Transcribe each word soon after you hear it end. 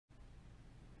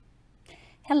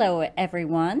Hello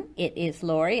everyone, it is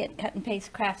Lori at Cut and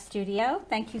Paste Craft Studio.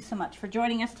 Thank you so much for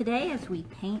joining us today as we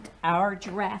paint our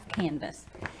giraffe canvas.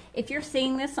 If you're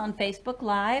seeing this on Facebook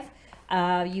Live,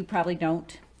 you probably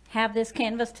don't have this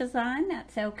canvas design.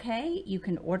 That's okay. You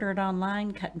can order it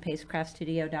online,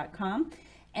 cutandpastecraftstudio.com,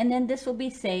 and then this will be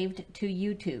saved to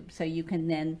YouTube, so you can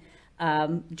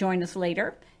then join us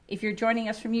later. If you're joining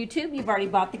us from YouTube, you've already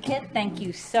bought the kit. Thank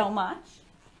you so much.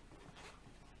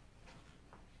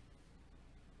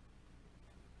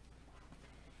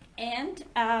 And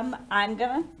I'm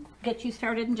going to get you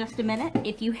started in just a minute.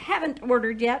 If you haven't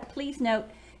ordered yet, please note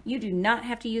you do not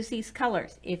have to use these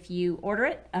colors. If you order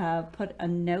it, put a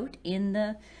note in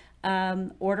the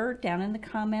order down in the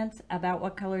comments about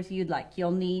what colors you'd like. You'll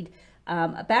need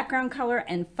a background color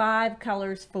and 5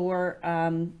 colors for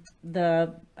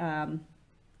the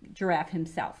giraffe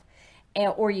himself.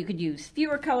 Or you could use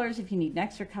fewer colors. If you need an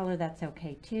extra color, that's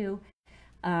okay too.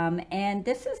 And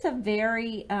this is a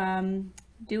very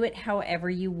do it however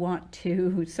you want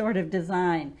to sort of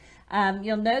design.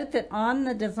 You'll note that on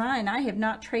the design I have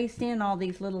not traced in all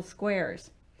these little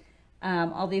squares,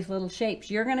 all these little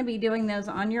shapes. You're going to be doing those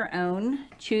on your own,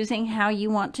 choosing how you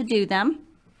want to do them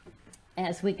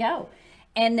as we go.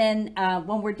 And then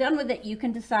when we're done with it, you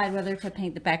can decide whether to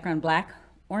paint the background black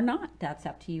or not. That's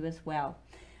up to you as well.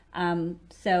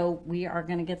 So we are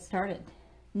going to get started.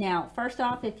 Now, first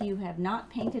off, if you have not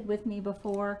painted with me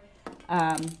before,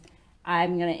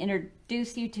 I'm going to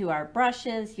introduce you to our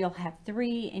brushes. You'll have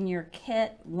 3 in your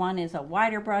kit. One is a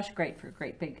wider brush, great for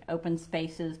great big open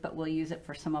spaces, but we'll use it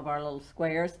for some of our little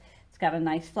squares. It's got a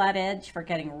nice flat edge for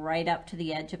getting right up to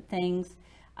the edge of things.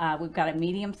 We've got a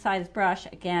medium-sized brush,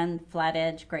 again, flat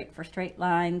edge, great for straight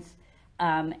lines,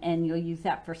 and you'll use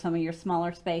that for some of your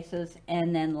smaller spaces.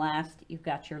 And then last, you've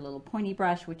got your little pointy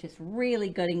brush, which is really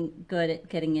good at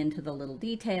getting into the little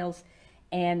details,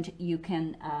 and you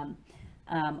can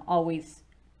always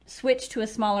switch to a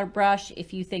smaller brush.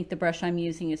 If you think the brush I'm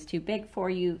using is too big for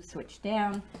you, switch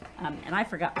down. And I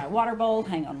forgot my water bowl.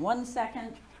 Hang on one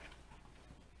second.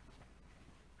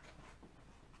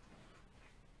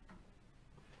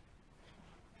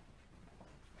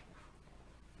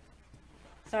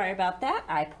 Sorry about that.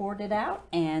 I poured it out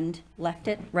and left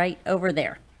it right over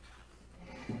there.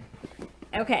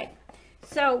 Okay,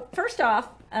 so first off,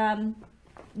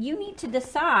 you need to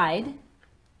decide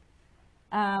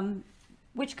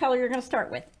which color you're going to start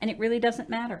with, and it really doesn't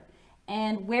matter.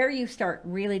 And where you start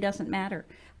really doesn't matter.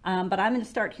 But I'm going to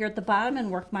start here at the bottom and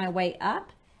work my way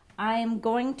up. I am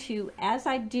going to, as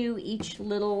I do each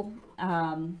little,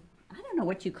 I don't know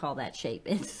what you call that shape.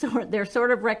 They're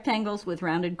sort of rectangles with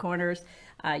rounded corners.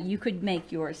 You could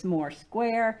make yours more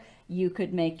square. You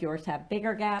could make yours have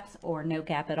bigger gaps or no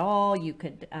gap at all. You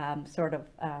could sort of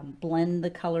blend the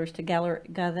colors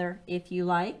together if you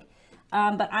like.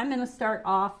 But I'm going to start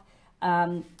off,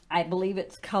 I believe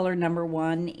it's color number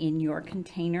 1 in your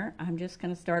container. I'm just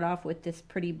going to start off with this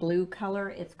pretty blue color.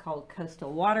 It's called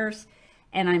Coastal Waters.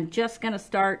 And I'm just going to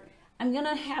start, I'm going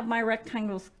to have my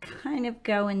rectangles kind of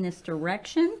go in this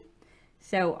direction.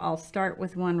 So I'll start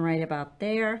with one right about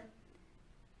there.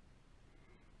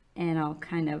 And I'll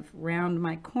kind of round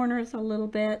my corners a little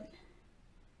bit.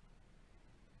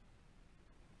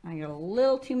 I got a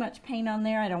little too much paint on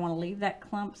there. I don't want to leave that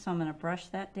clump, so I'm going to brush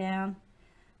that down.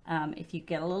 If you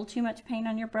get a little too much paint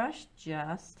on your brush,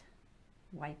 just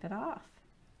wipe it off.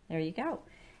 There you go.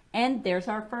 And there's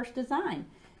our first design.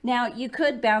 Now, you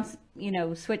could bounce,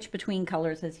 switch between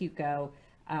colors as you go,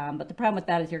 but the problem with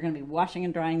that is you're going to be washing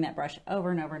and drying that brush over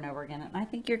and over and over again, and I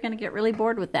think you're going to get really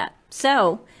bored with that.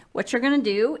 So what you're going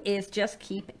to do is just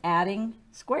keep adding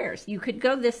squares. You could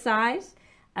go this size.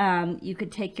 You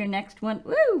could take your next one.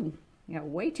 Woo! You got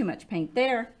way too much paint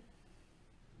there.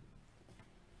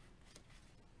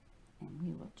 And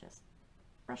we will just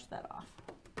brush that off.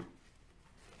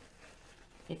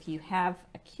 If you have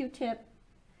a Q-tip,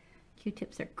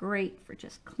 Q-tips are great for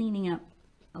just cleaning up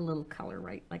a little color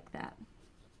right like that.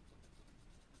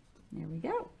 There we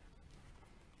go.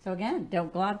 So again,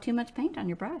 don't glob too much paint on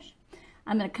your brush.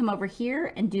 I'm going to come over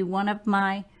here and do one of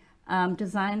my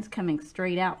designs coming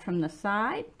straight out from the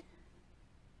side,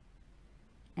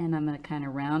 and I'm going to kind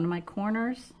of round my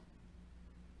corners.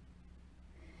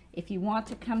 If you want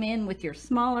to come in with your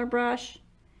smaller brush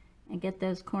and get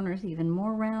those corners even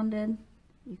more rounded,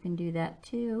 you can do that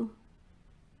too.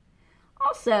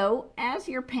 Also, as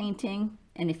you're painting,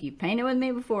 and if you've painted with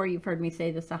me before, you've heard me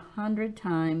say this 100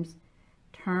 times,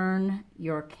 turn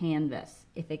your canvas.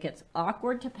 If it gets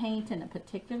awkward to paint in a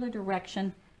particular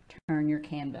direction, turn your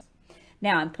canvas.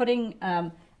 Now I'm putting,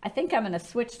 I think I'm going to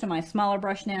switch to my smaller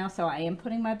brush now, so I am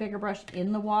putting my bigger brush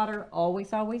in the water.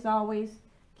 Always, always, always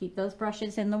Keep those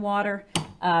brushes in the water.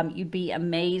 You'd be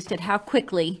amazed at how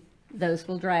quickly those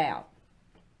will dry out.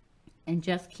 And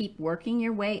just keep working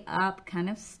your way up, kind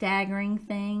of staggering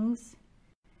things.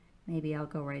 Maybe I'll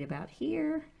go right about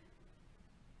here.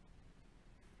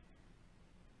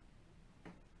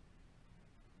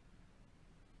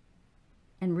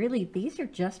 And really, these are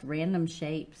just random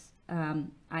shapes.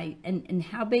 And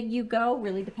how big you go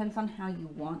really depends on how you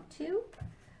want to.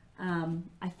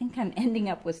 I think I'm ending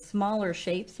up with smaller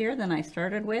shapes here than I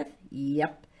started with.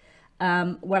 Yep.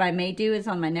 What I may do is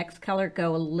on my next color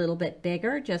go a little bit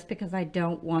bigger, just because I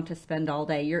don't want to spend all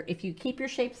day. If you keep your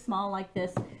shapes small like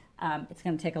this, it's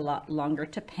going to take a lot longer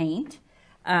to paint.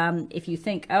 If you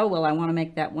think, oh, well, I want to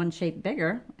make that one shape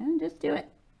bigger, and just do it.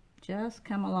 Just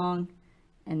come along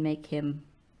and make him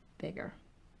bigger.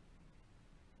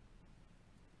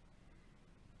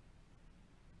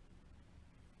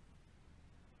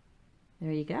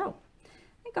 There you go. I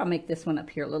think I'll make this one up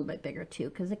here a little bit bigger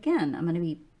too, because again, I'm going to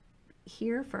be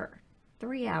here for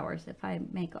 3 hours if I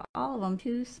make all of them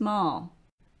too small.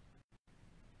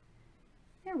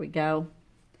 There we go.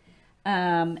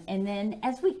 And then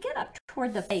as we get up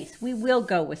toward the face, we will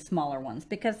go with smaller ones,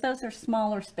 because those are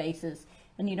smaller spaces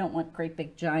and you don't want great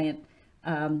big giant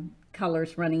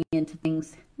colors running into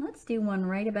things. Let's do one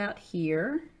right about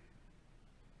here.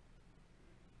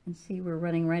 And see, we're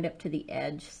running right up to the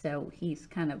edge, so he's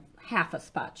kind of half a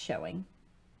spot showing.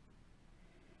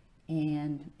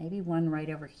 And maybe one right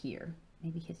over here.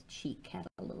 Maybe his cheek had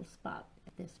a little spot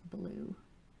at this blue.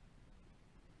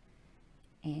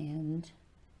 And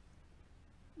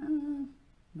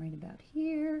right about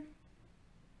here.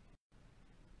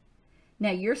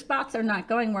 Now, your spots are not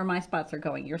going where my spots are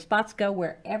going. Your spots go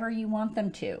wherever you want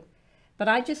them to. But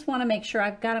I just want to make sure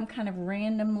I've got them kind of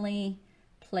randomly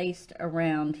placed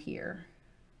around here.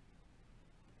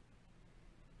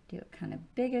 Do a kind of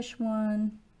biggish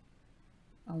one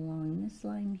along this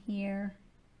line here.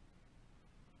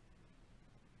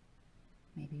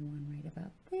 Maybe one right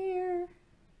about there.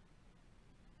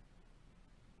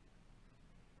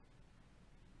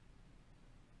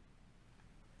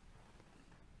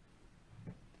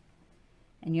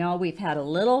 And y'all, we've had a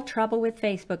little trouble with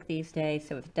Facebook these days,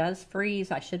 so if it does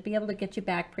freeze, I should be able to get you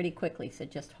back pretty quickly. So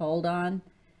just hold on,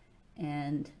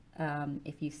 and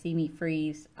if you see me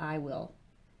freeze, I will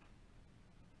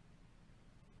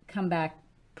come back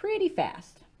pretty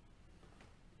fast.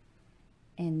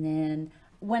 And then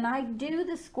when I do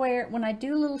the square, when I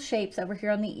do little shapes over here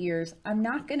on the ears, I'm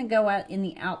not going to go out in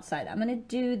the outside. I'm going to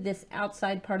do this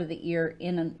outside part of the ear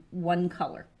in one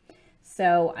color.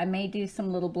 So I may do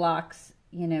some little blocks,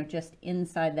 you know, just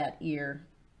inside that ear.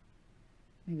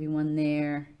 Maybe one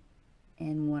there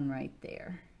and one right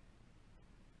there.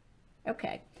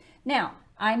 Okay, now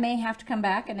I may have to come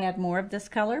back and add more of this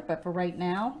color, but for right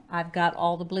now, I've got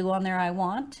all the blue on there I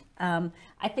want.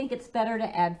 I think it's better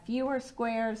to add fewer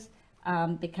squares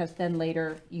because then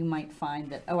later you might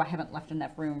find that, oh, I haven't left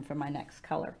enough room for my next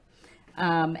color.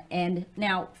 And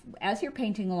now, as you're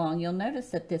painting along, you'll notice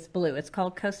that this blue, it's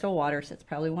called Coastal Waters. It's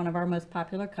probably one of our most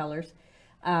popular colors.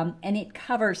 And it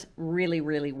covers really,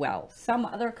 really well. Some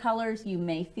other colors you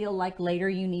may feel like later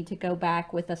you need to go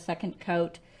back with a second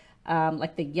coat,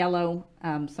 like the yellow.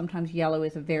 Sometimes yellow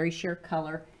is a very sheer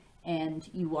color, and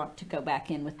you want to go back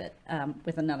in with it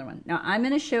with another one. Now, I'm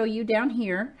going to show you down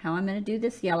here how I'm going to do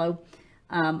this yellow.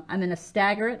 I'm going to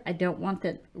stagger it. I don't want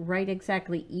it right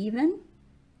exactly even.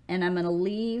 And I'm going to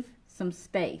leave some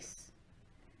space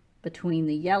between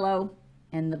the yellow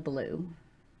and the blue.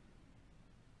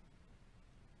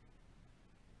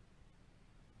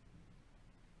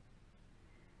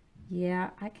 Yeah,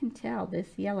 I can tell this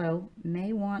yellow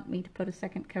may want me to put a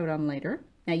second coat on later.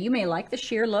 Now, you may like the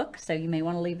sheer look, so you may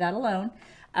want to leave that alone.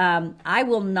 I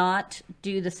will not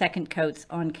do the second coats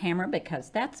on camera because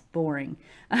that's boring.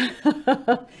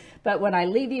 But when I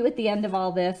leave you at the end of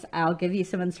all this, I'll give you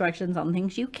some instructions on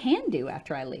things you can do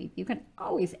after I leave. You can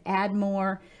always add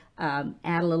more, add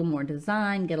a little more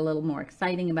design, get a little more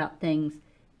exciting about things.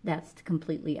 That's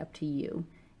completely up to you.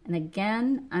 And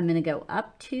again, I'm going to go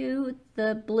up to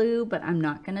the blue, but I'm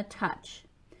not going to touch.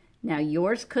 Now,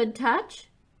 yours could touch.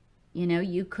 You know,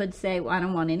 you could say, well, I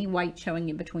don't want any white showing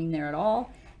in between there at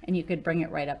all. And you could bring it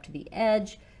right up to the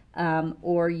edge.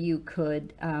 Or you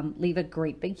could leave a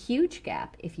great big huge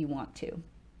gap if you want to.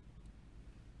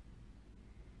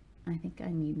 I think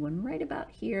I need one right about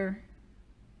here.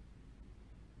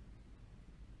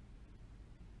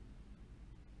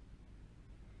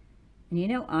 And you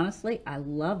know, honestly, I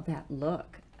love that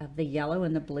look of the yellow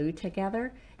and the blue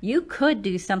together. You could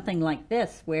do something like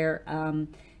this where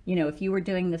You know, if you were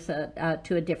doing this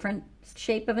to a different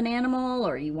shape of an animal,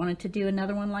 or you wanted to do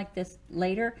another one like this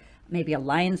later, maybe a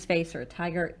lion's face or a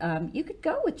tiger, you could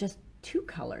go with just 2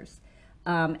 colors.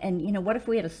 And you know, what if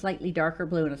we had a slightly darker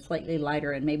blue and a slightly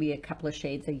lighter and maybe a couple of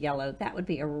shades of yellow? That would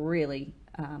be a really,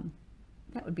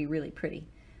 pretty.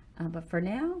 But for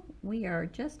now, we are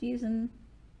just using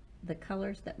the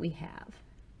colors that we have.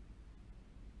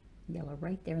 Yellow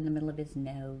right there in the middle of his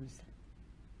nose.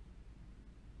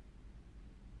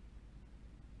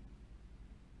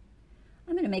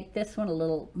 I'm going to make this one a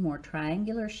little more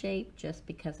triangular shape just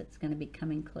because it's going to be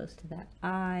coming close to that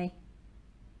eye.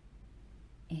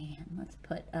 And let's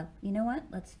put up, you know what?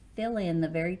 Let's fill in the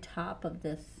very top of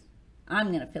this. I'm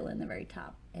going to fill in the very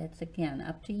top. It's again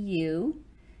up to you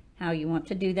how you want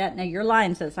to do that. Now your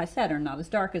lines, as I said, are not as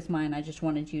dark as mine. I just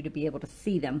wanted you to be able to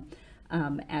see them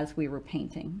as we were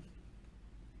painting.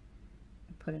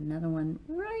 Put another one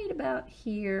right about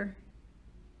here.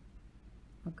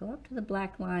 I'll go up to the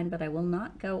black line, but I will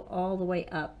not go all the way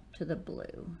up to the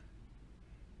blue.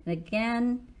 And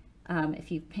again, if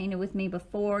you've painted with me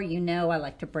before, you know I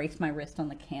like to brace my wrist on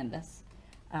the canvas.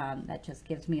 That just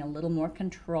gives me a little more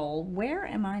control. Where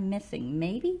am I missing?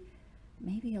 Maybe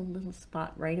a little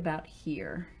spot right about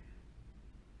here.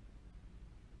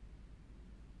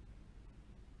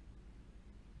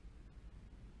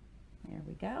 There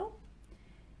we go.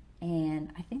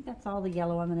 And I think that's all the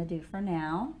yellow I'm going to do for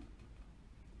now.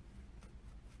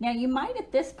 Now you might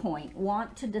at this point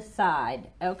want to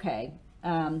decide, okay,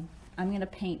 I'm going to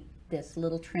paint this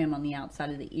little trim on the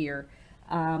outside of the ear,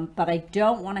 but I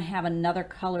don't want to have another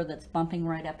color that's bumping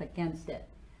right up against it.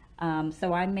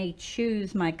 So I may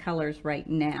choose my colors right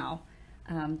now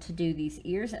to do these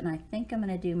ears, and I think I'm going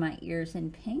to do my ears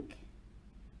in pink.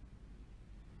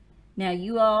 Now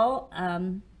you all,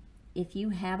 if you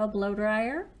have a blow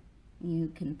dryer, you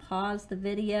can pause the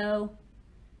video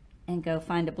and go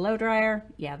find a blow dryer.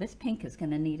 Yeah, this pink is going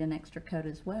to need an extra coat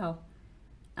as well.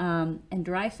 And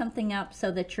dry something up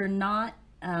so that you're not,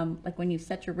 like when you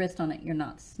set your wrist on it, you're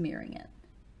not smearing it.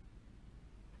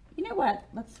 You know what?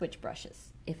 Let's switch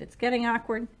brushes. If it's getting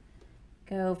awkward,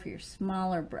 go for your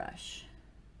smaller brush.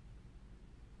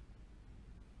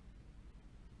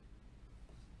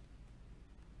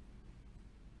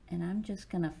 And I'm just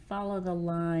going to follow the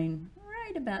line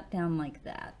right about down like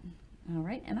that. All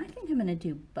right, and I think I'm going to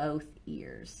do both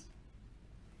ears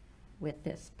with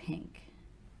this pink.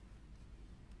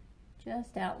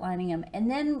 Just outlining them. And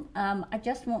then I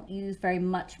just won't use very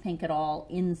much pink at all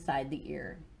inside the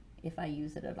ear, if I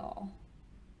use it at all.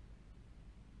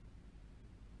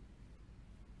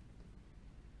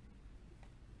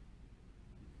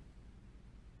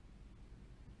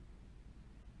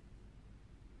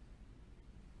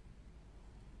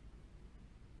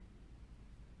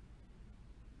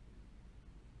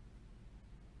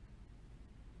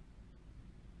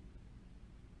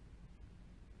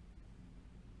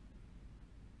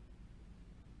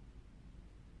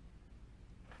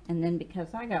 And then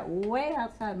because I got way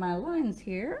outside my lines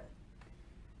here,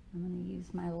 I'm going to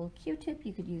use my little Q-tip.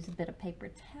 You could use a bit of paper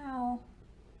towel,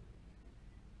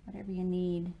 whatever you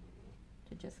need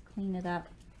to just clean it up.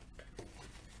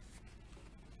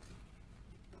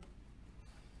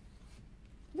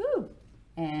 Woo!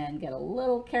 And get a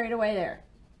little carried away there.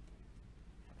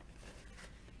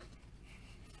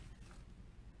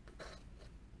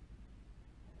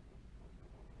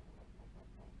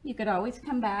 You could always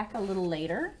come back a little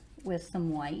later with some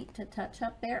white to touch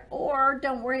up there, or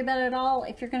don't worry about it at all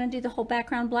if you're going to do the whole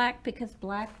background black, because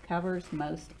black covers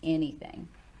most anything.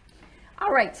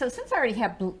 All right, so since I already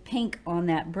have pink on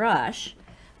that brush,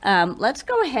 let's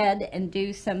go ahead and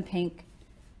do some pink,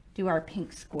 do our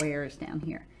pink squares down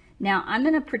here. Now I'm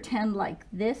going to pretend like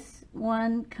this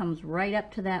one comes right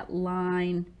up to that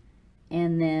line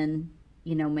and then,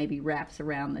 you know, maybe wraps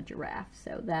around the giraffe.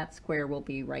 So that square will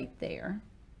be right there.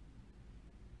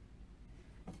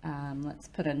 Let's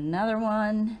put another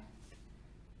one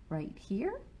right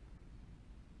here.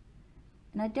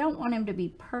 And I don't want him to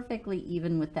be perfectly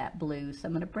even with that blue, so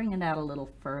I'm going to bring it out a little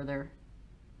further.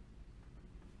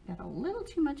 Got a little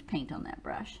too much paint on that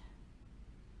brush.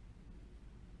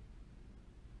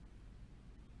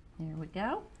 There we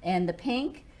go. And the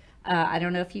pink, I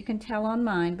don't know if you can tell on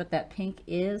mine, but that pink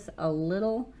is a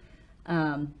little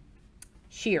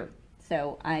sheer.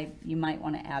 So you might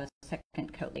want to add a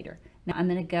second coat later. Now I'm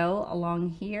going to go along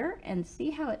here and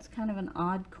see how it's kind of an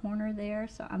odd corner there.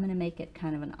 So I'm going to make it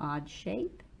kind of an odd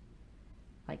shape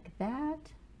like that.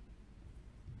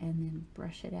 And then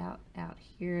brush it out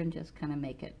here and just kind of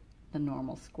make it the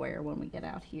normal square when we get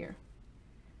out here.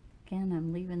 Again,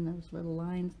 I'm leaving those little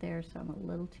lines there, so I'm a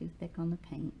little too thick on the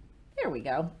paint. There we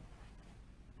go.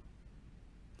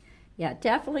 Yeah,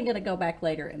 definitely going to go back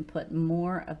later and put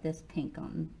more of this pink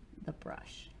on the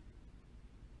brush.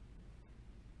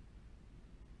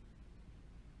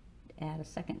 Add a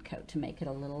second coat to make it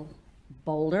a little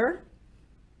bolder.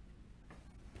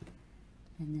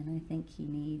 And then I think he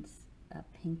needs a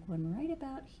pink one right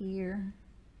about here.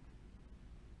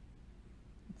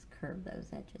 Let's curve those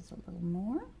edges a little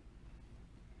more.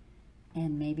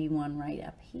 And maybe one right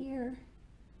up here.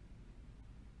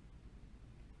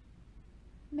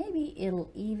 Maybe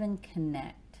it'll even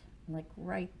connect, like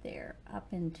right there, up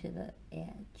into the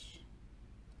edge.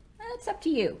 That's up to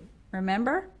you.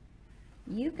 Remember,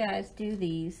 you guys do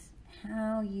these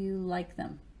how you like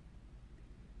them.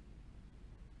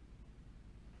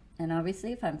 And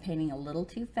obviously, if I'm painting a little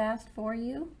too fast for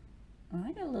you, well,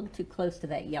 I got a little too close to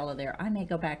that yellow there. I may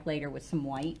go back later with some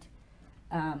white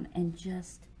and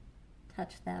just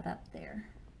touch that up there.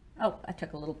 Oh, I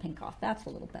took a little pink off. That's a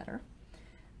little better.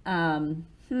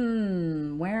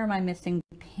 Where am I missing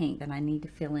pink that I need to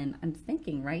fill in? I'm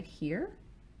thinking right here.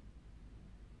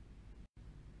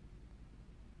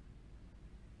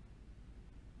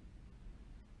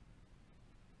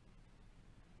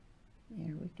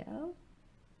 There we go.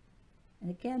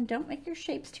 And again, don't make your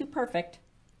shapes too perfect.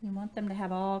 You want them to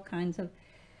have all kinds of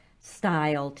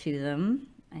style to them.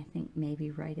 I think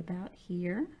maybe right about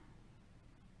here.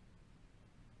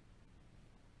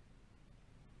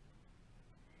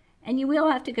 And you will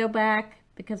have to go back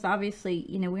because obviously,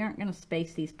 you know, we aren't going to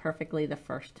space these perfectly the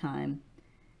first time.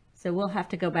 So we'll have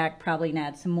to go back probably and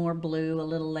add some more blue a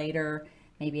little later.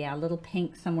 Maybe add a little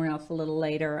pink somewhere else a little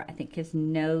later. I think his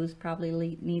nose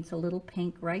probably needs a little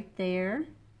pink right there.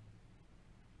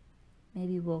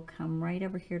 Maybe we'll come right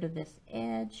over here to this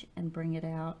edge and bring it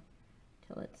out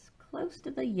till it's close to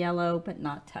the yellow, but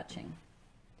not touching.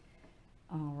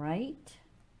 All right.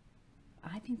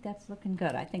 I think that's looking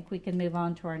good. I think we can move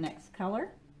on to our next color.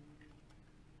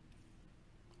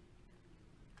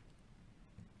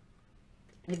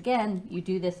 Again, you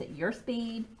do this at your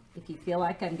speed. If you feel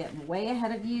like I'm getting way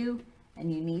ahead of you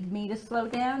and you need me to slow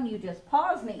down, you just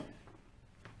pause me.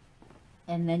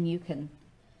 And then you can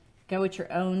go at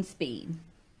your own speed.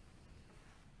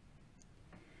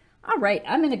 All right,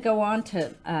 I'm going to go on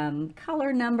to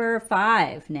color number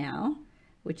 5 now,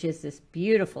 which is this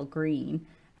beautiful green.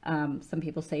 Some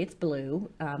people say it's blue.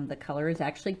 The color is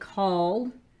actually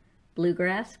called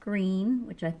bluegrass green,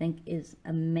 which I think is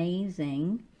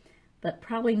amazing, but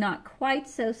probably not quite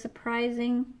so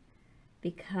surprising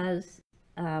because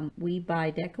we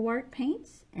buy DecoArt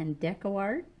paints, and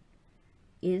DecoArt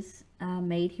is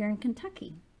made here in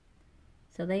Kentucky.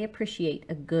 So they appreciate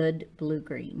a good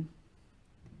blue-green.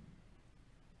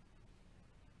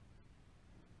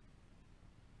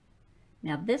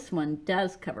 Now this one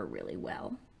does cover really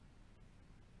well.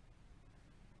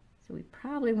 So we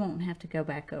probably won't have to go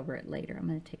back over it later. I'm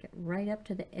going to take it right up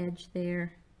to the edge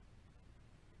there.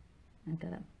 I've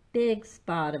got a big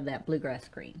spot of that bluegrass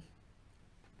green.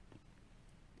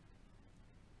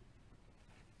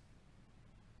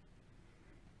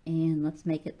 And let's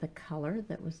make it the color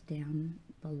that was down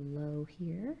below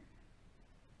here.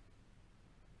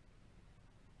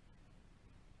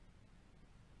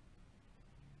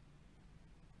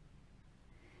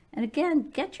 And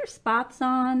again, get your spots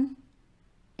on,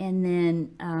 and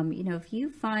then, you know, if you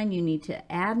find you need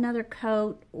to add another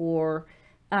coat, or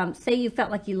say you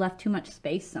felt like you left too much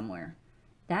space somewhere,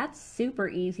 that's super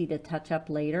easy to touch up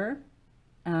later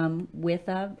with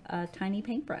a tiny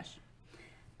paintbrush.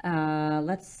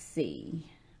 Let's see,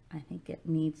 I think it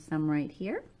needs some right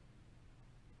here.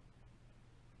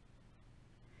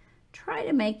 Try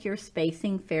to make your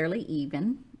spacing fairly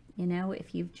even. You know,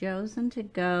 if you've chosen to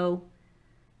go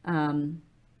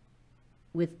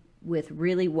with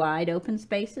really wide open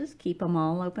spaces, keep them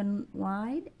all open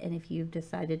wide. And if you've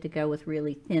decided to go with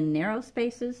really thin, narrow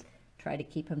spaces, try to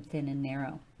keep them thin and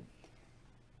narrow.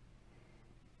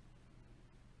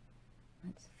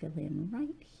 Let's fill in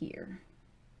right here.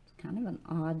 It's kind of an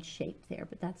odd shape there,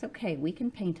 but that's okay. We can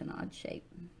paint an odd shape.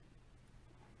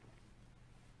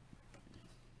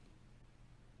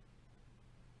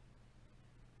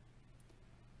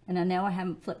 And I know I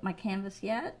haven't flipped my canvas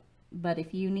yet, but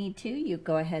if you need to, you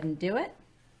go ahead and do it.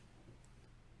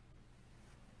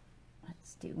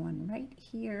 Let's do one right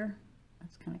here.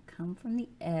 Let's kind of come from the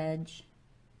edge.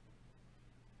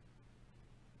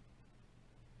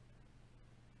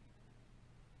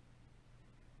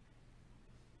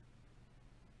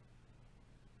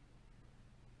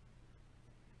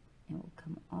 And we'll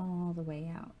come all the way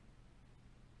out.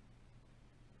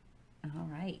 All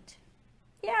right.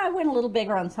 Yeah, I went a little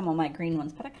bigger on some of my green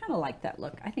ones, but I kind of like that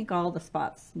look. I think all the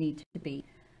spots need to be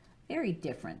very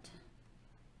different.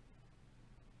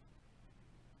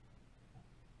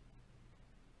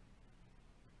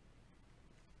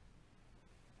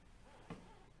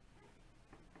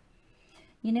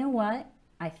 You know what?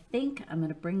 I think I'm going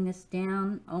to bring this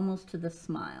down almost to the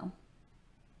smile.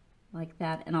 Like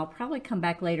that. And I'll probably come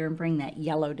back later and bring that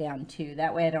yellow down too.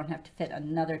 That way I don't have to fit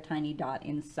another tiny dot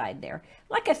inside there.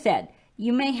 Like I said,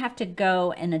 you may have to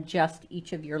go and adjust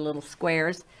each of your little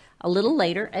squares a little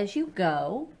later as you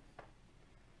go,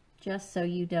 just so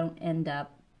you don't end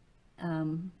up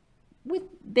with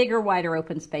bigger, wider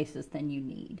open spaces than you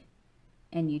need.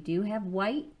 And you do have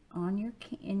white on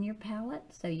in your palette,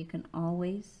 so you can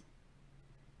always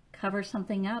cover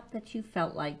something up that you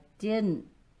felt like didn't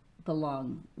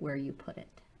belong where you put it.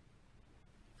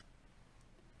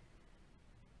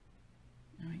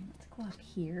 All right, let's go up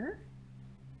here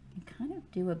and kind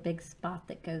of do a big spot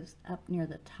that goes up near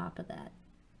the top of that.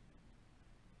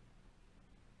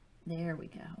 There we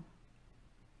go.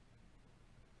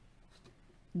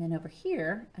 And then over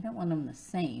here, I don't want them the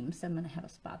same, so I'm going to have a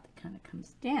spot that kind of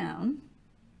comes down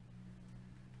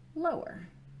lower.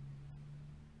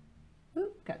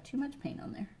 Ooh, got too much paint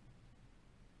on there.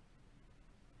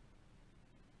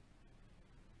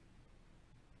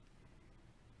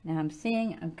 Now I'm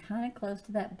seeing I'm kind of close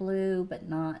to that blue, but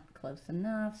not close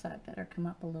enough, so I better come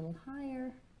up a little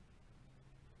higher.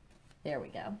 There we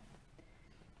go.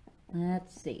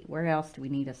 Let's see, where else do we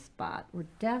need a spot? We're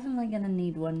definitely going to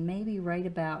need one maybe right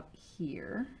about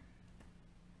here.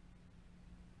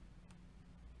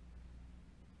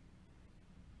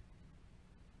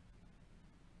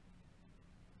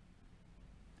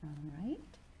 All right.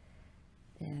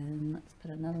 Then let's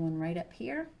put another one right up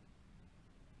here.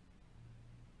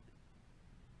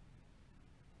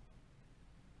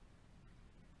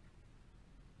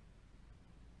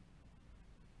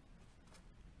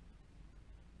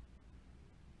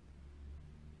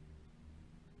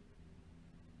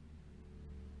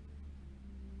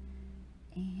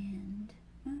 And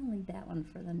I'll leave that one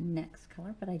for the next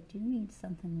color, but I do need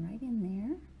something right in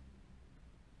there.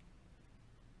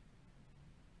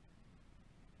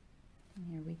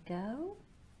 There we go.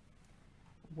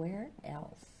 Where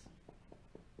else?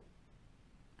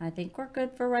 I think we're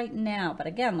good for right now, but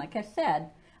again, like I said,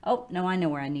 oh, no, I know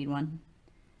where I need one.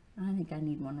 I think I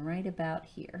need one right about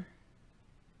here.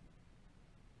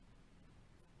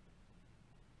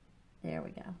 There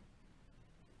we go.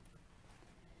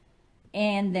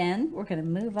 And then we're going to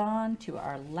move on to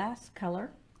our last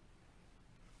color.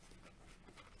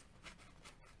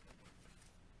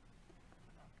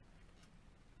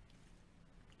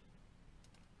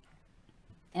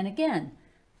 And again,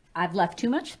 I've left too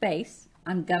much space.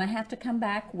 I'm going to have to come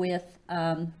back with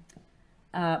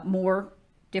more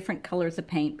different colors of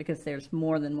paint because there's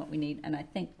more than what we need. And I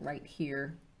think right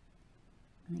here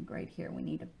we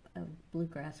need a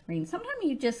bluegrass green. Sometimes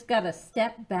you just got to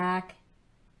step back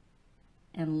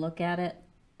and look at it,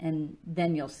 and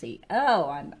then you'll see, oh,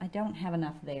 I don't have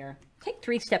enough there. Take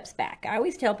 3 steps back. I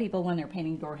always tell people when they're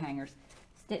painting door hangers,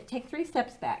 take 3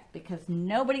 steps back, because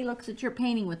nobody looks at your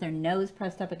painting with their nose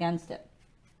pressed up against it.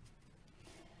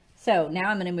 So now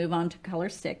I'm going to move on to color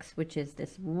 6, which is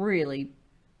this really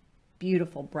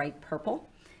beautiful bright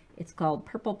purple. It's called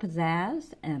Purple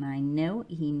Pizzazz, and I know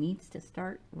he needs to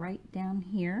start right down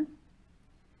here.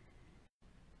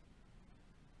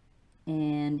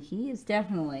 And he is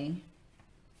definitely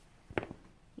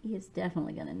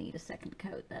going to need a second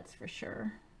coat, that's for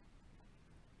sure.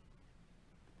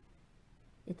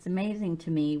 It's amazing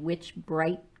to me which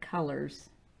bright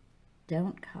colors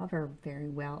don't cover very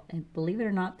well. And believe it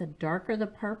or not, the darker the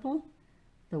purple,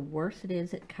 the worse it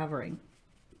is at covering.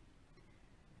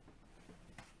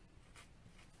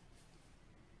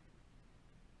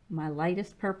 My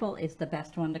lightest purple is the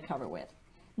best one to cover with.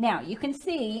 Now, you can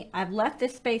see I've left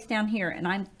this space down here, and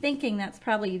I'm thinking that's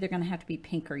probably either going to have to be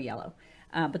pink or yellow.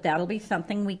 But that'll be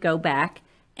something we go back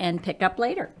and pick up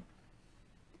later.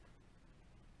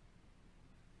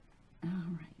 All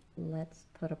right, let's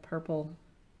put a purple.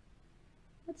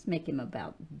 Let's make him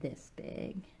about this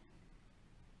big.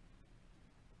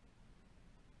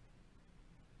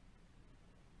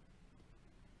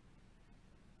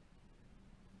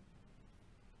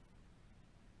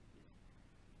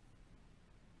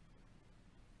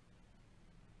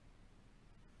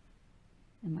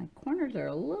 And my corners are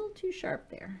a little too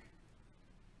sharp there.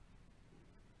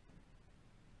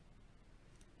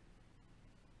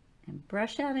 And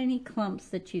brush out any clumps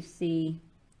that you see.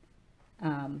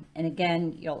 And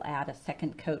again, you'll add a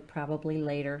second coat probably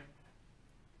later.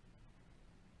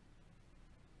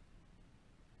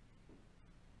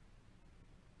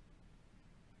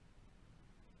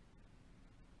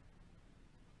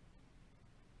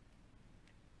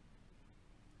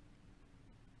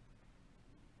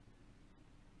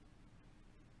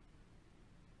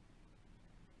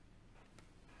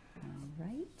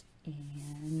 Right, and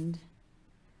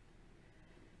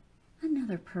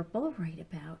another purple right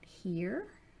about here.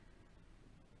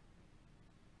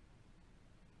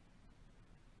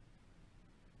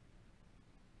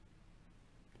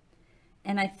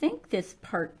 And I think this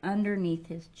part underneath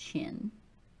his chin,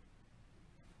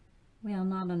 well,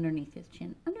 not underneath his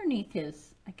chin, underneath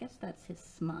his, I guess that's his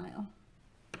smile.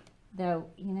 Though,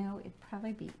 you know, it'd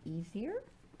probably be easier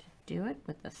to do it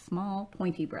with a small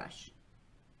pointy brush.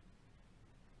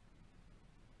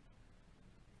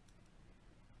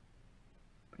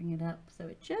 Bring it up so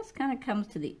it just kind of comes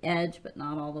to the edge, but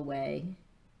not all the way.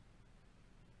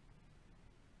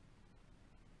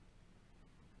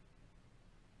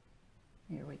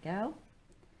 Here we go.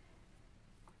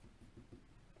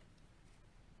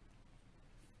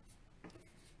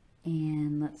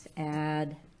 And let's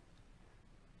add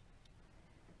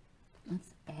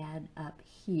up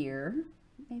here,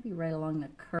 maybe right along the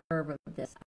curve of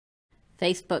this.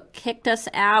 Facebook kicked us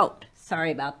out.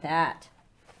 Sorry about that.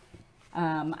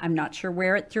 I'm not sure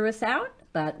where it threw us out,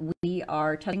 but we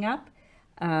are touching up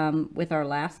with our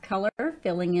last color,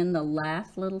 filling in the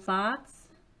last little spots.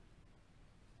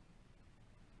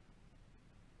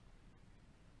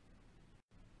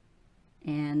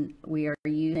 And we are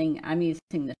I'm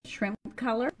using the shrimp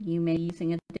color. You may be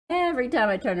using it every time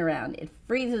I turn around. It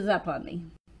freezes up on me.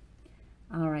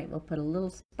 All right, we'll put a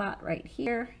little spot right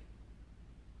here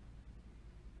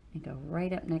and go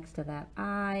right up next to that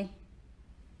eye.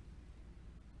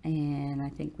 And I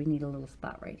think we need a little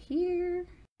spot right here.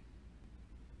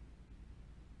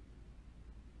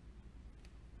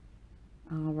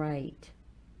 All right,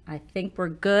 I think we're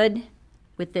good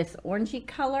with this orangey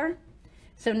color.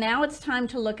 So now it's time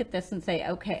to look at this and say,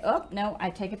 okay, oh, no, I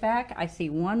take it back. I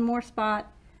see one more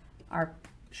spot. Our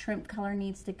shrimp color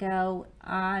needs to go.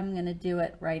 I'm gonna do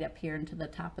it right up here into the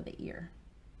top of the ear.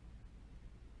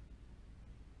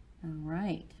 All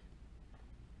right.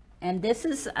 And this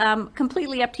is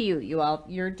completely up to you, you all.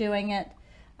 You're doing it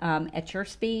at your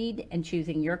speed and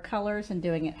choosing your colors and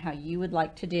doing it how you would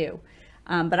like to do.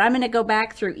 But I'm going to go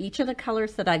back through each of the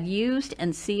colors that I've used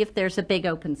and see if there's a big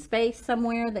open space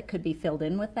somewhere that could be filled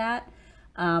in with that.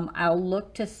 I'll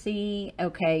look to see,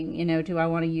 okay, you know, do I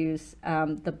want to use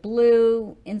the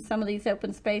blue in some of these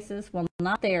open spaces? Well,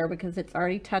 not there because it's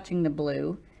already touching the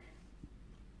blue.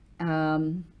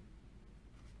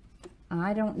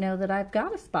 I don't know that I've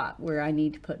got a spot where I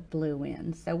need to put blue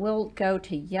in. So we'll go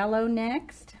to yellow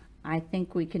next. I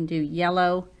think we can do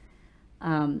yellow,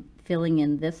 filling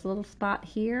in this little spot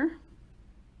here.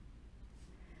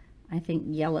 I think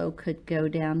yellow could go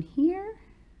down here.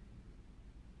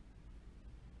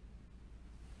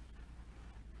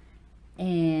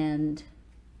 And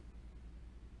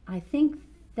I think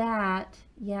that,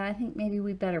 yeah, I think maybe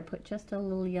we better put just a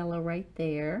little yellow right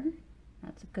there.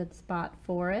 That's a good spot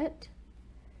for it.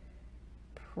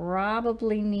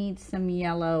 Probably need some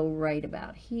yellow right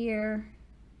about here.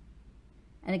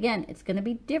 And again, it's going to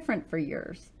be different for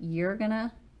yours. You're going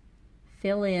to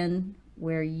fill in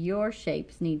where your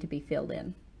shapes need to be filled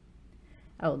in.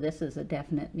 Oh, this is a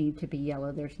definite need to be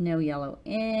yellow. There's no yellow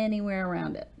anywhere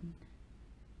around it.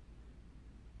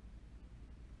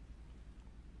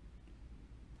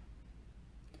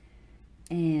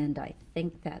 And I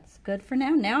think that's good for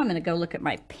now. Now I'm going to go look at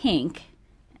my pink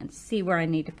and see where I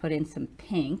need to put in some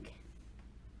pink.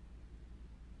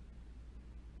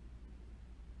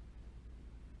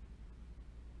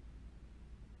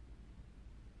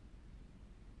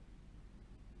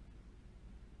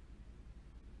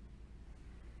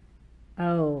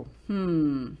 Oh,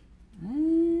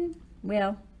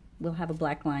 well, we'll have a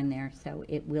black line there, so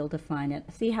it will define it.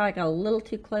 See how I got a little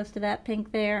too close to that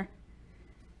pink there?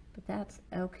 But that's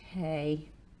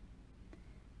okay.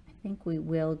 I think we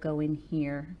will go in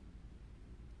here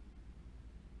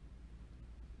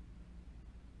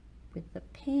with the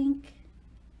pink,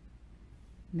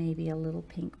 maybe a little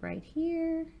pink right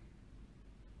here.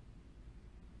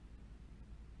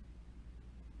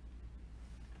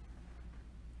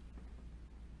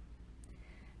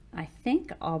 I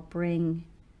think I'll bring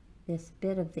this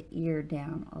bit of the ear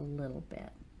down a little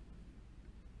bit.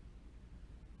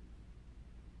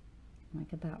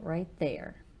 Like about right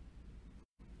there.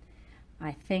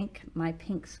 I think my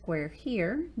pink square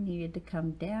here needed to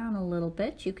come down a little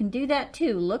bit. You can do that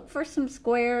too. Look for some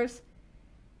squares.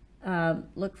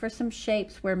 Look for some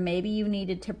shapes where maybe you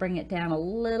needed to bring it down a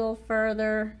little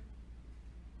further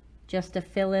just to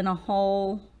fill in a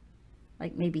hole.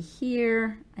 Like maybe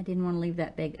here. I didn't want to leave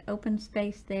that big open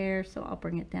space there, so I'll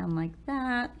bring it down like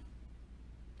that.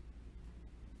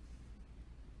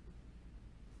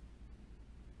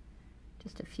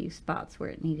 Just a few spots where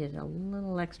it needed a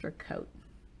little extra coat.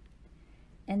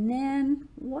 And then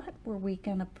what were we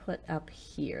gonna put up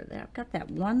here? I've got that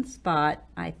one spot.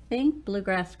 I think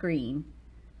bluegrass green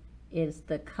is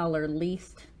the color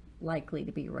least likely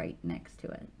to be right next to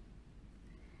it.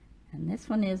 And this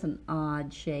one is an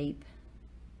odd shape.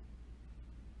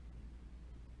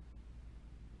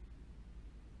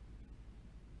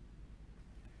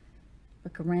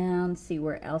 Look around, see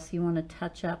where else you want to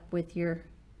touch up with your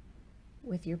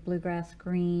bluegrass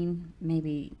green.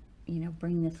 Maybe, you know,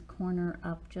 bring this corner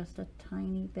up just a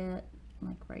tiny bit,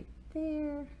 like right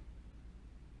there.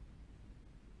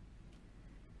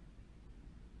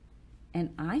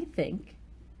 And I think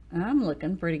I'm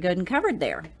looking pretty good and covered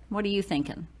there. What are you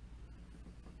thinking?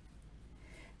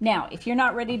 Now, if you're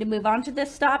not ready to move on to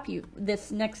this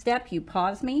next step, you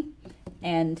pause me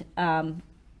and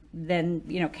then,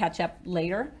 you know, catch up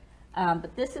later.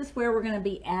 But this is where we're going to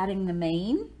be adding the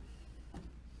mane.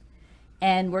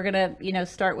 And we're going to, you know,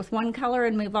 start with one color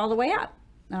and move all the way up.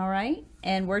 All right.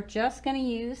 And we're just going to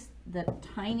use the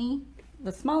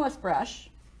smallest brush.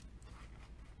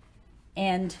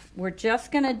 And we're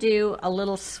just going to do a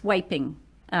little swiping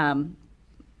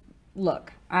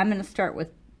look. I'm going to start with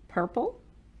purple.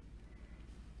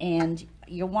 And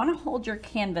you want to hold your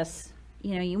canvas,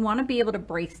 you know, you want to be able to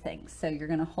brace things. So you're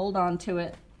going to hold on to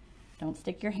it. Don't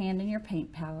stick your hand in your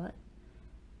paint palette.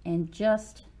 And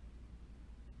just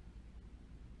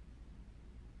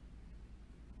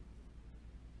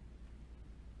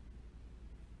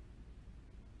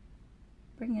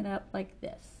bring it up like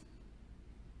this.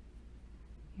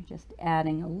 You're just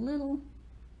adding a little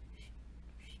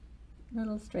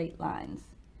straight lines.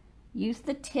 Use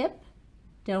the tip.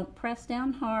 Don't press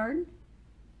down hard.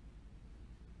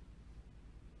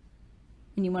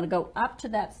 And you want to go up to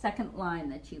that second line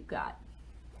that you've got.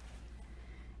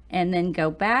 And then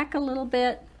go back a little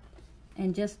bit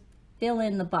and just fill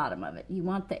in the bottom of it. You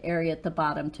want the area at the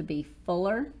bottom to be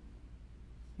fuller.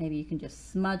 Maybe you can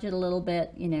just smudge it a little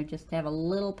bit, you know, just have a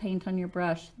little paint on your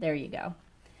brush. There you go.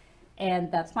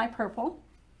 And that's my purple.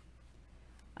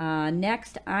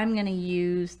 Next, I'm going to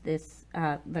use this,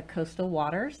 the Coastal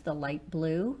Waters, the light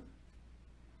blue.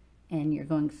 And you're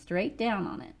going straight down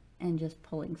on it and just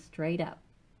pulling straight up.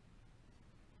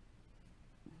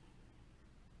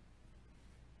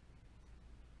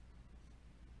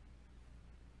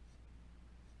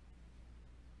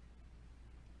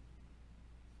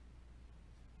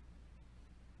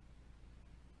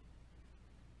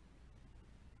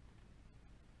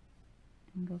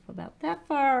 And go for about that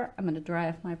far. I'm going to dry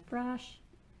off my brush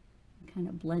and kind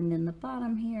of blend in the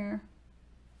bottom here.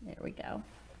 There we go.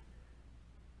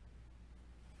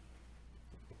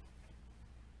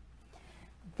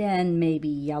 Then maybe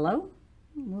yellow.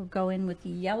 We'll go in with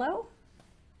yellow.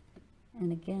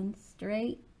 And again,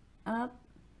 straight up,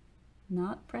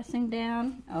 not pressing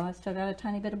down. Oh, I still got a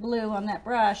tiny bit of blue on that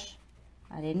brush.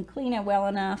 I didn't clean it well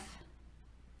enough.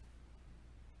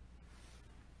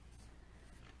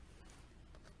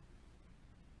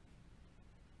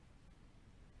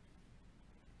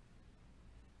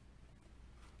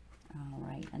 All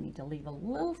right, I need to leave a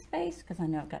little space because I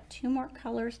know I've got two more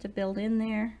colors to build in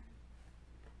there.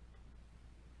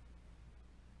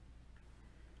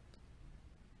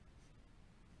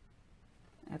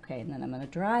 Okay, and then I'm going to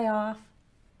dry off,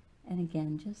 and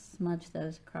again, just smudge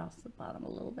those across the bottom a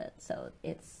little bit so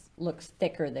it looks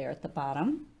thicker there at the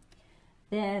bottom.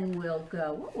 Then we'll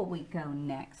go, what will we go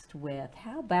next with?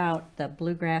 How about the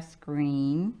bluegrass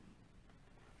green?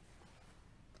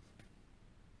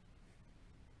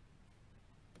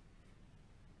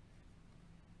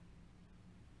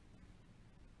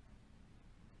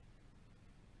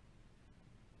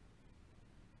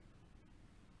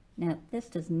 Now, this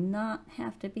does not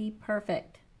have to be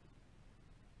perfect.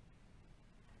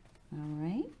 All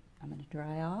right, I'm going to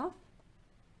dry off,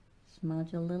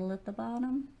 smudge a little at the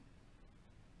bottom.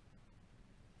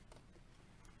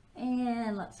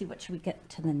 And let's see, what should we get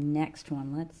to the next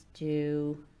one? Let's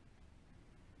do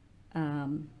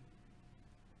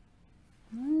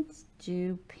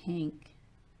pink.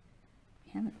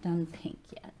 We haven't done pink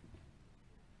yet.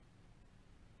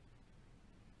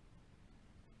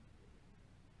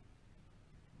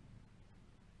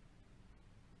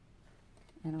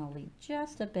 And I'll leave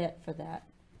just a bit for that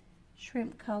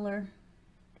shrimp color.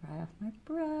 Dry off my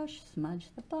brush, smudge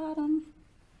the bottom.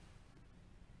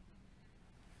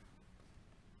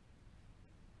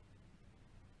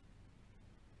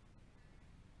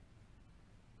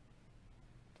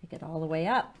 Take it all the way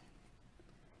up.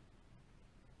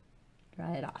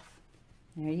 Dry it off.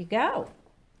 There you go.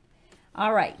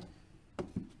 All right.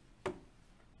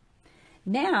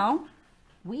 Now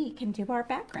we can do our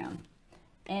background.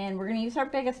 And we're going to use our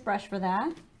biggest brush for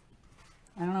that.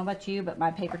 I don't know about you, but my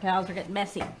paper towels are getting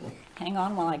messy. Hang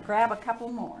on while I grab a couple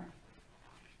more.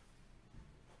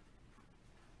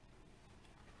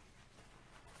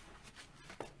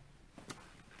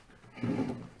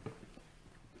 We're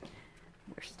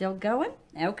still going.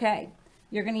 Okay.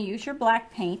 You're going to use your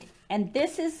black paint, and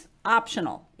this is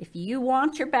optional. If you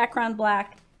want your background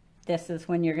black, this is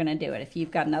when you're going to do it. If you've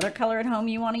got another color at home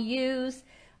you want to use,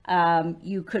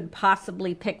 you could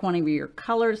possibly pick one of your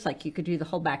colors, like you could do the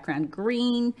whole background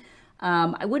green.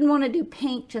 I wouldn't want to do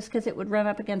pink just because it would run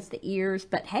up against the ears,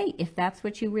 but hey, if that's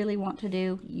what you really want to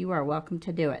do, you are welcome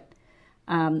to do it.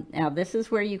 Now this is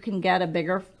where you can get a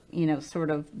bigger, sort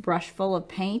of brush full of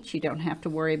paint. You don't have to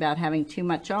worry about having too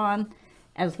much on,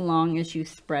 as long as you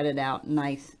spread it out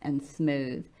nice and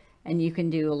smooth. And you can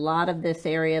do a lot of this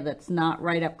area that's not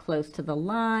right up close to the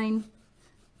line.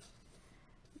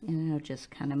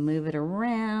 Just kind of move it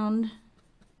around.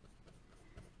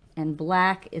 And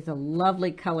black is a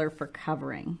lovely color for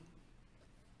covering.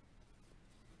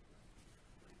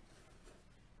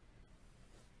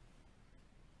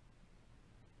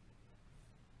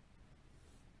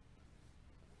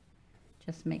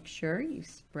 Just make sure you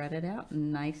spread it out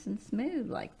nice and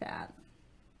smooth like that.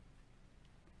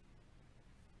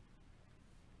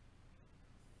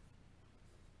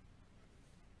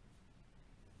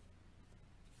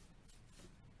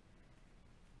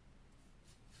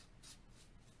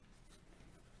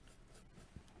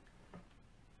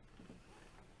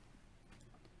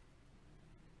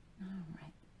 All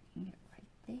right, get it right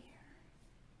there.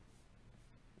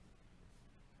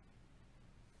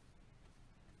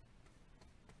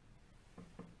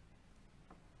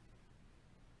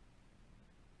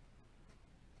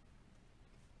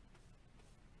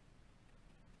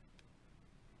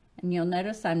 And you'll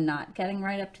notice I'm not getting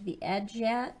right up to the edge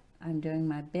yet. I'm doing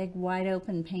my big wide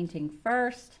open painting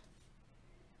first.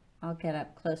 I'll get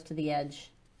up close to the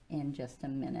edge in just a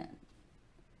minute.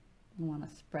 I want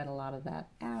to spread a lot of that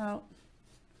out,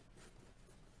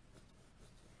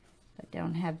 but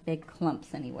don't have big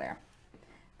clumps anywhere.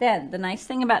 Then the nice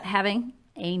thing about having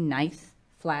a nice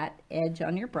flat edge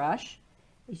on your brush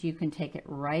is you can take it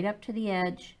right up to the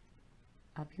edge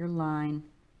of your line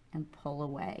and pull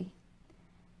away.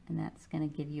 And that's going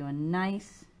to give you a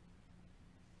nice,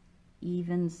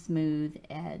 even, smooth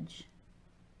edge.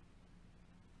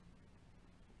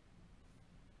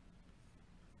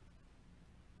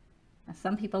 Now,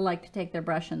 some people like to take their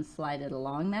brush and slide it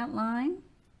along that line.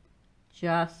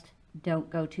 Just don't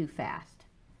go too fast.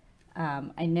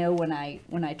 I know when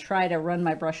I try to run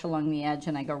my brush along the edge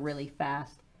and I go really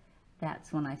fast,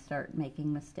 that's when I start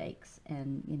making mistakes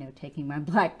and, taking my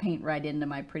black paint right into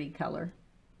my pretty color.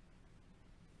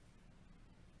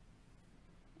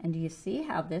 And do you see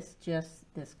how this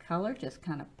color just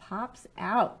kind of pops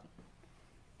out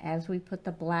as we put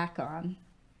the black on?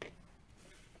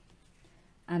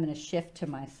 I'm going to shift to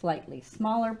my slightly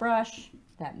smaller brush,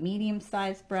 that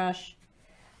medium-sized brush,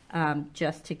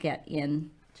 just to get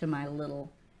into my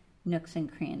little nooks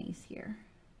and crannies here.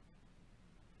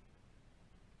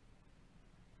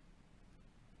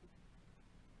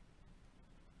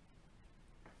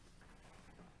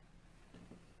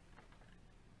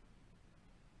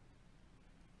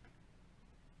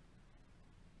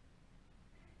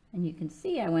 And you can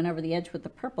see I went over the edge with the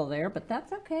purple there, but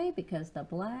that's okay because the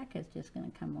black is just going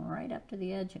to come right up to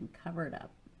the edge and cover it up.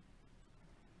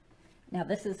 Now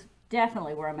this is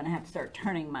definitely where I'm going to have to start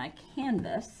turning my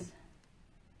canvas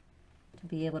to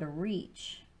be able to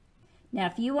reach. Now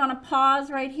if you want to pause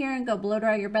right here and go blow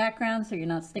dry your background so you're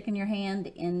not sticking your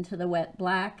hand into the wet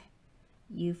black,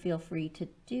 you feel free to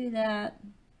do that.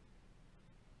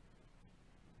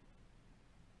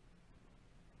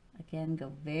 Again,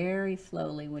 go very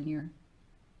slowly when you're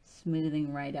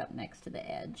smoothing right up next to the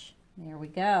edge. There we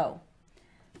go.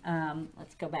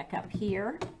 Let's go back up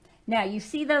here. Now, you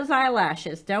see those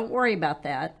eyelashes. Don't worry about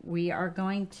that. We are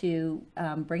going to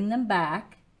bring them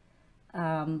back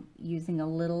using a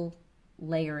little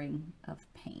layering of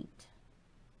paint.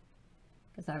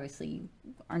 Because obviously you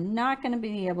are not going to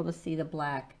be able to see the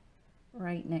black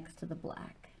right next to the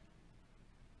black.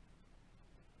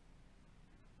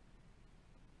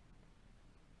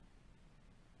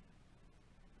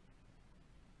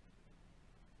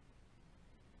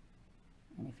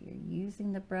 And if you're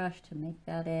using the brush to make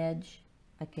that edge,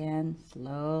 again,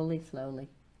 slowly, slowly.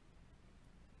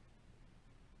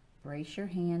 Brace your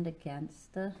hand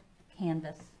against the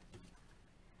canvas.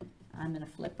 I'm going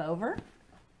to flip over.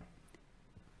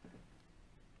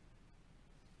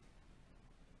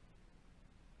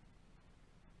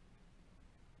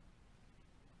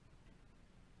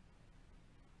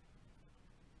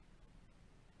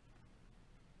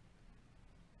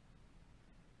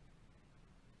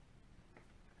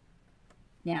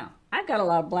 Now, I've got a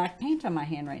lot of black paint on my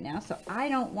hand right now, so I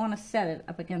don't want to set it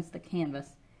up against the canvas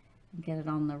and get it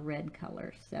on the red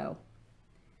color. So,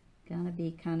 gotta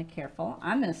be kind of careful.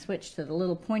 I'm going to switch to the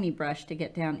little pointy brush to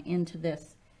get down into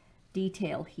this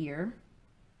detail here.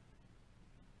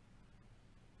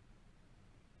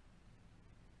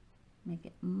 Make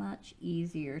it much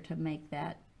easier to make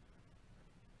that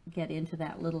get into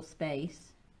that little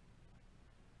space.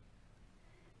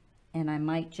 And I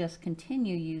might just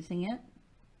continue using it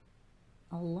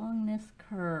along this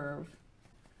curve.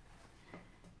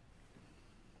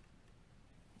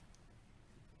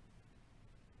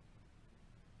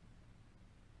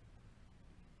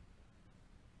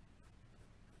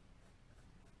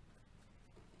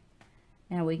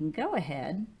 Now we can go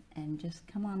ahead and just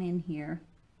come on in here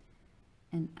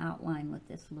and outline with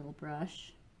this little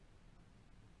brush.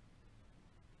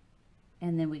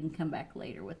 And then we can come back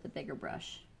later with the bigger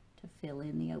brush to fill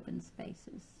in the open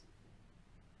spaces.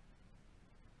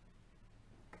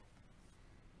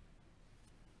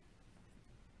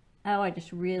 Oh, I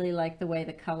just really like the way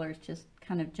the colors just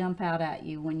kind of jump out at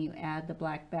you when you add the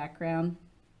black background.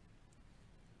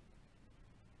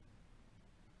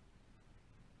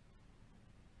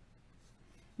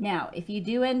 Now, if you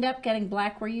do end up getting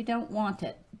black where you don't want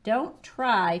it, don't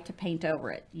try to paint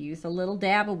over it. Use a little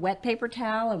dab of wet paper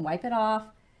towel and wipe it off.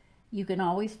 You can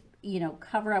always,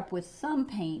 cover up with some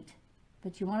paint,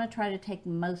 but you want to try to take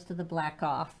most of the black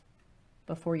off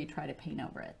before you try to paint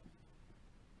over it.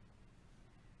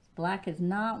 Black is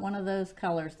not one of those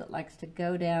colors that likes to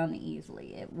go down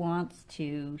easily. It wants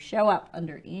to show up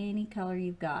under any color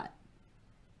you've got.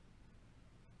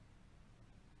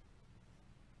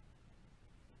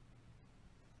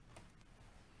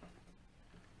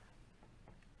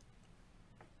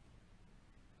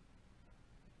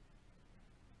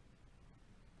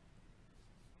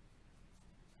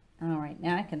 All right,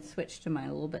 now I can switch to my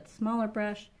little bit smaller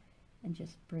brush and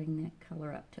just bring that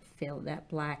color up to fill that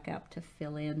black up to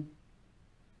fill in.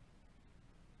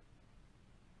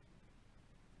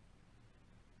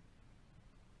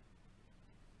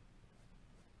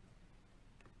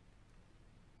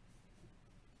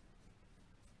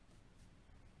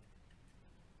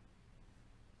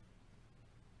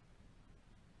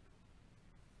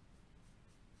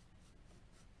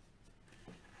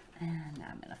 And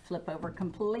I'm going to flip over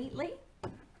completely,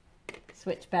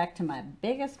 switch back to my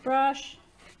biggest brush,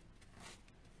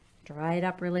 dry it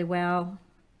up really well,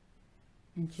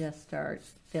 and just start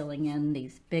filling in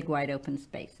these big wide open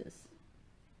spaces.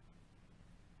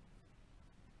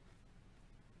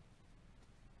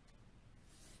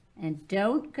 And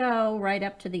don't go right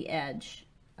up to the edge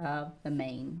of the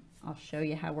mane. I'll show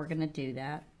you how we're going to do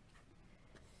that.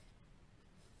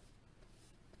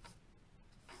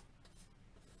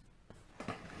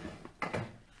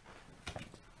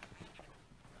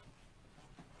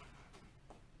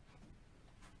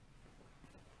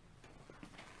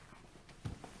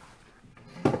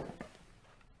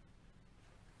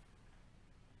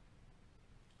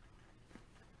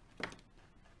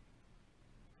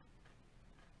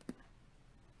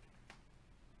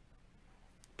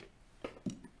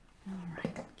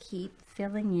 Keep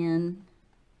filling in.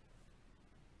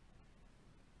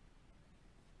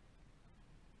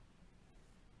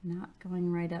 Not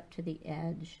going right up to the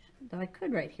edge, though I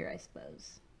could right here, I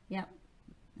suppose. Yep,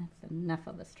 that's enough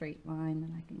of a straight line that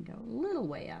I can go a little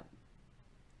way up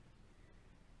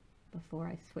before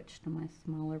I switch to my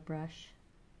smaller brush.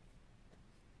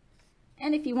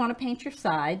 And if you want to paint your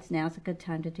sides, now's a good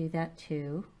time to do that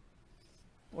too.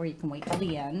 Or you can wait till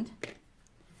the end.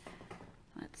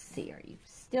 Let's see, are you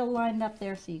still lined up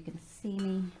there so you can see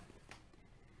me?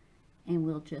 And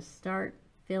we'll just start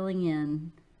filling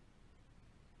in.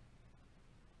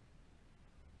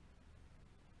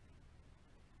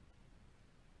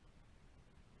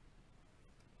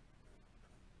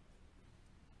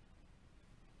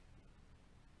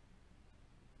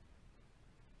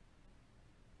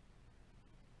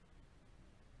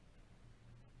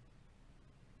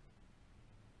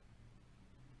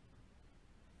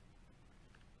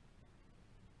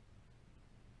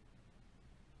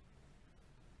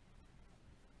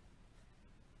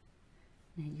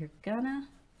 Now you're gonna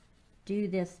do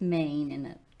this mane in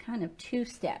a kind of 2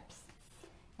 steps.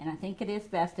 And I think it is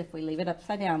best if we leave it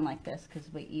upside down like this because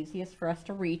it's the easiest for us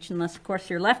to reach, unless of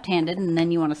course you're left-handed and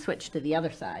then you want to switch to the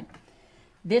other side.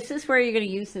 This is where you're going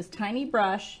to use this tiny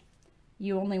brush.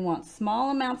 You only want small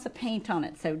amounts of paint on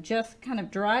it, so just kind of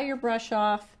dry your brush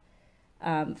off,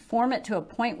 form it to a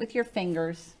point with your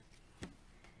fingers,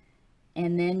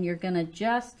 and then you're going to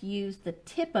just use the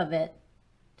tip of it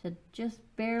to just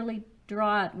barely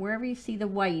draw it wherever you see the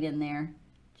white in there.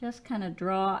 Just kind of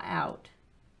draw out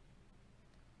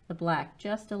the black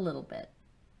just a little bit.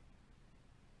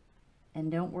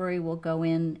 And don't worry, we'll go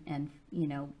in and, you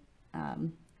know,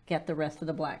 get the rest of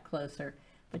the black closer.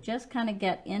 But just kind of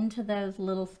get into those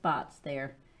little spots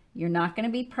there. You're not going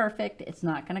to be perfect. It's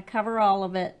not going to cover all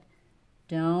of it.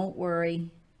 Don't worry.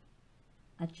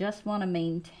 I just want to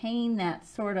maintain that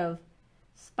sort of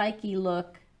spiky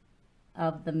look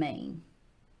of the mane.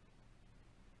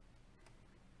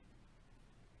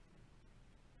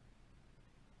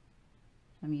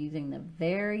 I'm using the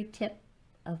very tip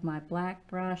of my black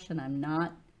brush, and I'm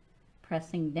not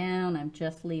pressing down. I'm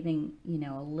just leaving, you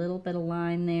know, a little bit of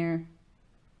line there.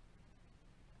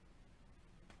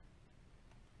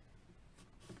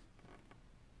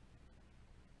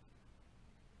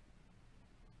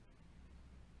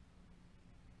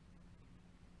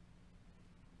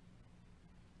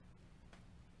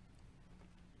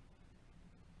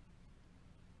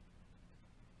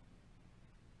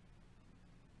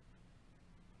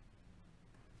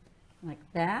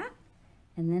 Like that,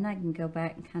 and then I can go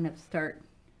back and kind of start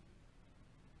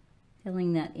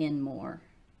filling that in more,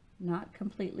 not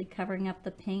completely covering up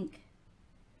the pink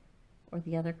or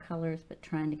the other colors, but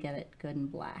trying to get it good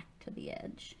and black to the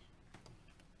edge.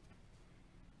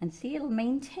 And see, it'll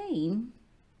maintain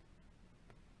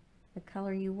the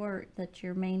color that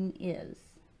your mane is.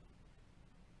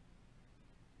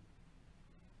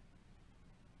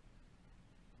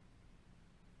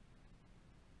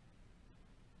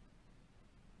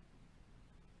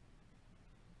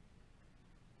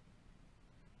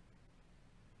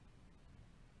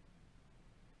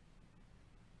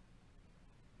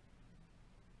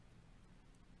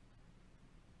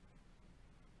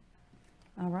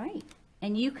 All right,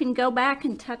 and you can go back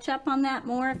and touch up on that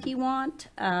more if you want.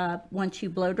 Once you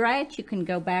blow dry it, you can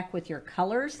go back with your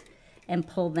colors and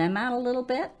pull them out a little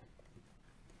bit.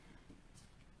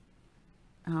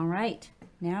 All right,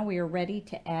 now we are ready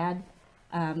to add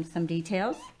some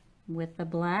details with the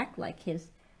black, like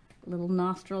his little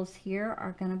nostrils here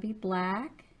are going to be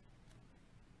black.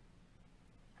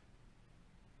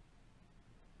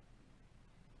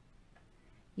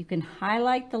 You can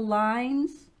highlight the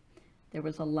lines. There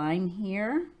was a line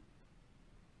here.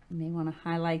 You may want to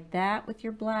highlight that with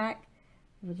your black.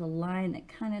 There was a line that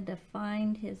kind of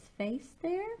defined his face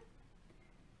there.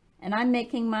 And I'm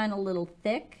making mine a little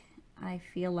thick. I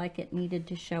feel like it needed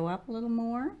to show up a little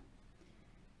more.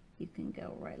 You can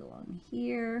go right along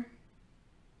here.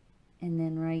 And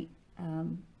then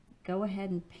go ahead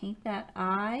and paint that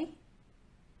eye.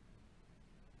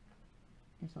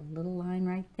 There's a little line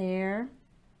right there.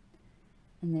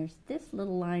 And there's this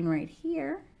little line right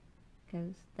here,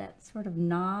 goes that sort of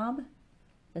knob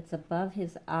that's above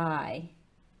his eye.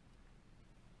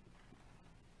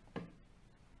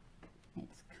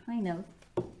 It's kind of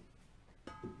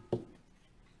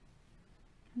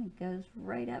goes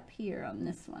right up here on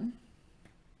this one.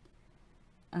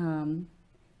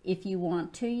 If you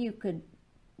want to, you could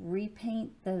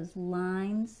repaint those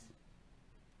lines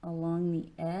along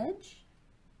the edge.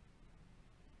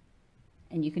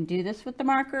 And you can do this with the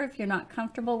marker if you're not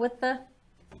comfortable with the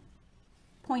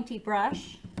pointy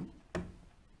brush.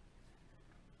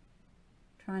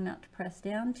 Try not to press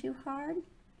down too hard.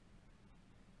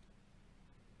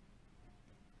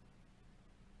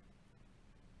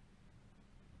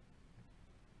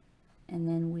 And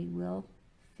then we will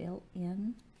fill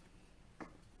in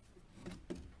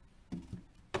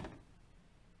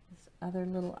this other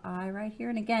little eye right here.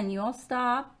 And again, you all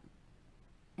stop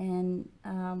and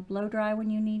blow dry when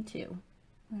you need to.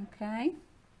 Okay.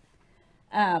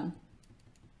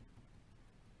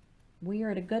 We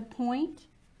are at a good point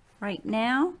right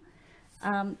now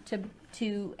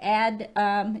to add,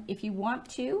 if you want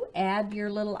to, add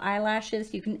your little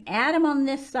eyelashes. You can add them on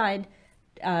this side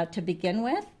to begin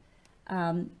with.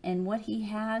 And what he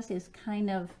has is kind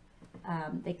of,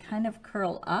 they kind of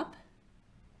curl up.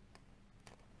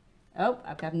 Oh,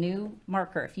 I've got a new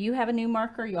marker. If you have a new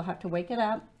marker, you'll have to wake it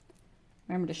up.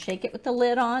 Remember to shake it with the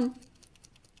lid on.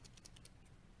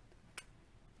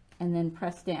 And then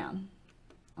press down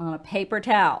on a paper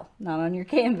towel, not on your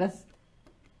canvas.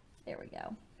 There we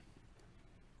go.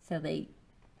 So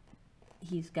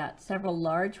he's got several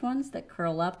large ones that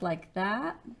curl up like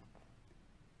that.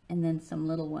 And then some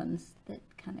little ones that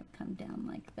kind of come down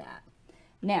like that.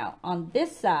 Now, on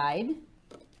this side,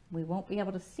 we won't be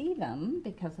able to see them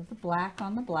because of the black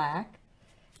on the black.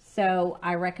 So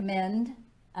I recommend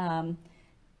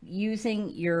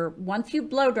using once you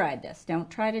blow dried this,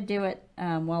 don't try to do it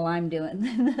while I'm doing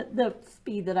the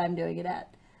speed that I'm doing it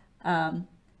at.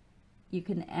 You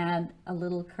can add a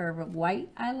little curve of white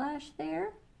eyelash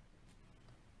there.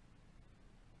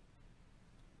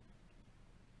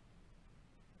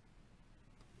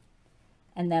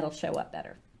 and that'll show up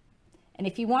better. And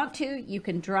if you want to, you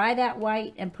can dry that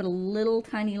white and put a little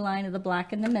tiny line of the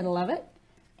black in the middle of it,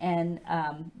 and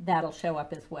that'll show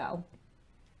up as well.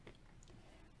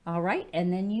 All right,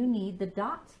 and then you need the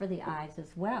dots for the eyes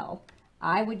as well.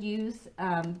 I would use,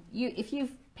 if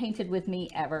you've painted with me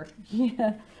ever,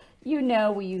 you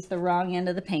know we use the wrong end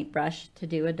of the paintbrush to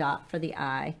do a dot for the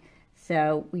eye.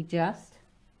 So we just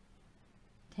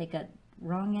take a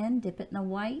wrong end, dip it in the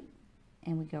white,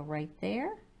 and we go right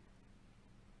there.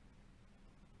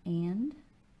 And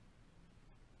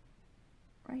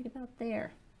right about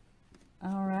there.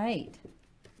 All right.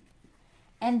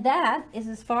 And that is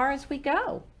as far as we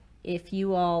go. If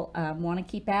you all want to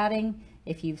keep adding,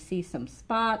 if you see some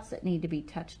spots that need to be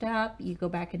touched up, you go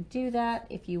back and do that.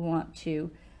 If you want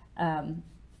to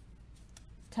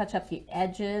touch up the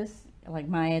edges, like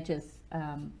my edges,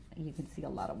 you can see a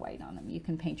lot of white on them. You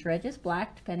can paint your edges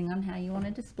black depending on how you want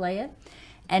to display it.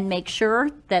 And make sure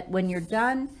that when you're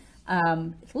done,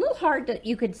 it's a little hard to,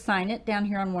 you could sign it down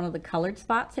here on one of the colored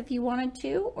spots if you wanted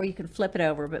to, or you could flip it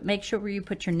over, but make sure you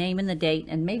put your name and the date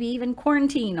and maybe even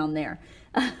quarantine on there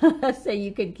so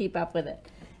you can keep up with it.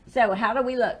 So how do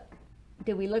we look?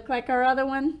 Do we look like our other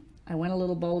one? I went a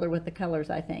little bolder with the colors,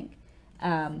 I think.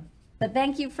 But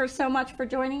thank you so much for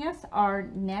joining us. Our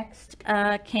next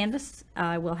canvas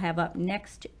we'll have up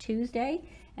next Tuesday,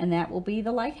 and that will be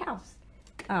the lighthouse.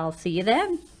 I'll see you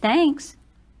then. Thanks.